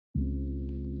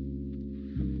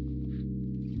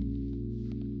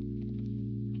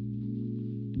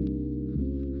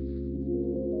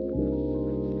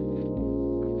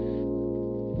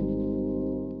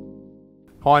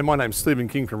Hi, my name's Stephen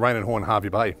King from Rain and Horn, Harvey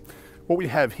Bay. What we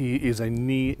have here is a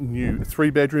near new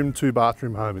 3-bedroom,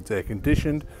 2-bathroom home. It's air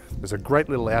conditioned. There's a great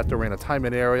little outdoor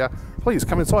entertainment area. Please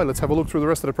come inside, let's have a look through the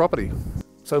rest of the property.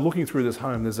 So looking through this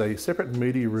home, there's a separate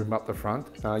media room up the front.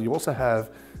 You also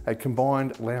have a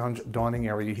combined lounge dining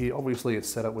area here. Obviously it's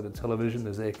set up with a television,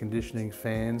 there's air conditioning,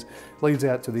 fans, leads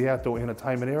out to the outdoor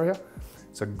entertainment area.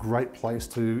 It's a great place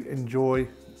to enjoy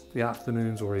the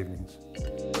afternoons or evenings.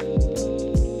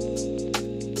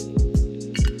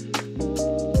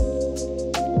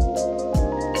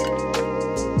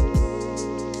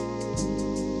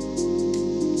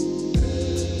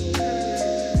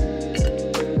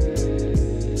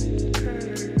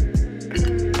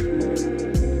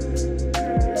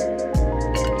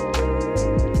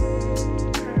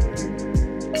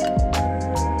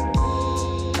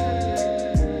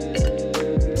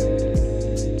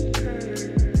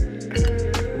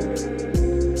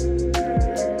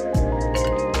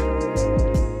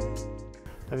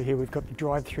 Over here we've got the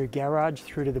drive-through garage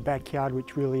through to the backyard,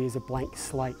 which really is a blank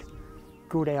slate.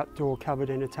 Good outdoor covered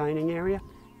entertaining area.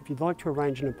 If you'd like to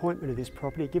arrange an appointment of this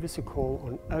property, give us a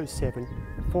call on 07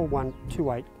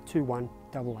 4128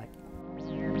 2188.